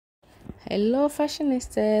Hello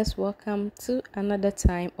fashionistas, welcome to another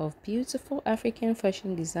time of beautiful African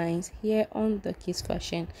fashion designs here on Dorkie's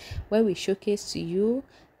Fashion, where we showcase to you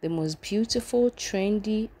the most beautiful,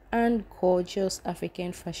 trendy and gorgeous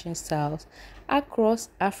African fashion styles across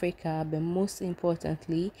Africa. But most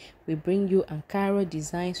importantly, we bring you Ankara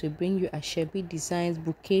designs, we bring you Ashebi designs,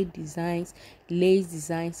 bouquet designs, lace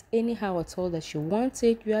designs, anyhow at all that you want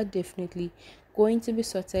it, you are definitely going to be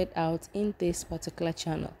sorted out in this particular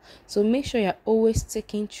channel. So make sure you're always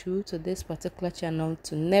sticking true to this particular channel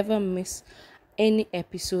to never miss any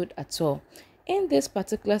episode at all. In this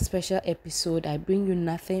particular special episode, I bring you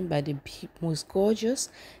nothing but the most gorgeous,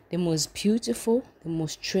 the most beautiful, the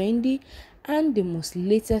most trendy and the most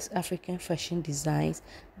latest African fashion designs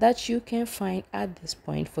that you can find at this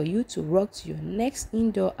point for you to rock to your next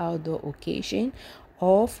indoor outdoor occasion,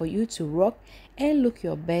 or for you to rock and look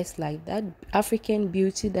your best like that African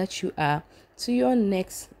beauty that you are to your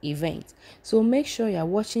next event. So make sure you're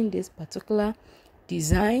watching this particular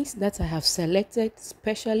designs that I have selected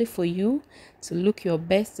specially for you to look your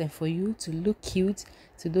best and for you to look cute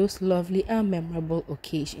to those lovely and memorable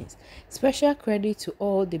occasions. Special credit to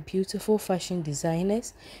all the beautiful fashion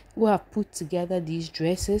designers who have put together these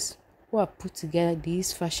dresses, who have put together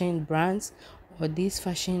these fashion brands or these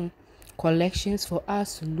fashion collections for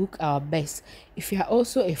us to look our best. If you are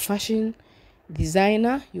also a fashion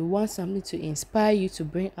designer, you want something to inspire you to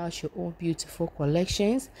bring out your own beautiful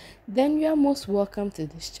collections, then you are most welcome to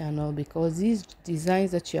this channel, because these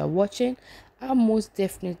designs that you are watching are most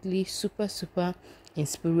definitely super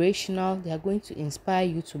inspirational. They are going to inspire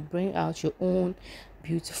you to bring out your own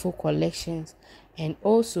beautiful collections and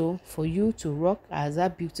also for you to rock as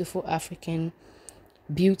that beautiful African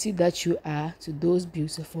beauty that you are to those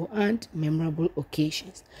beautiful and memorable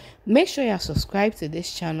occasions. Make sure you are subscribed to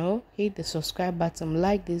this channel, hit the subscribe button,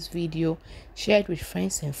 like this video, share it with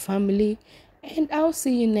friends and family, and I'll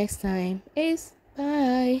see you next time.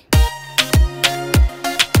 Bye.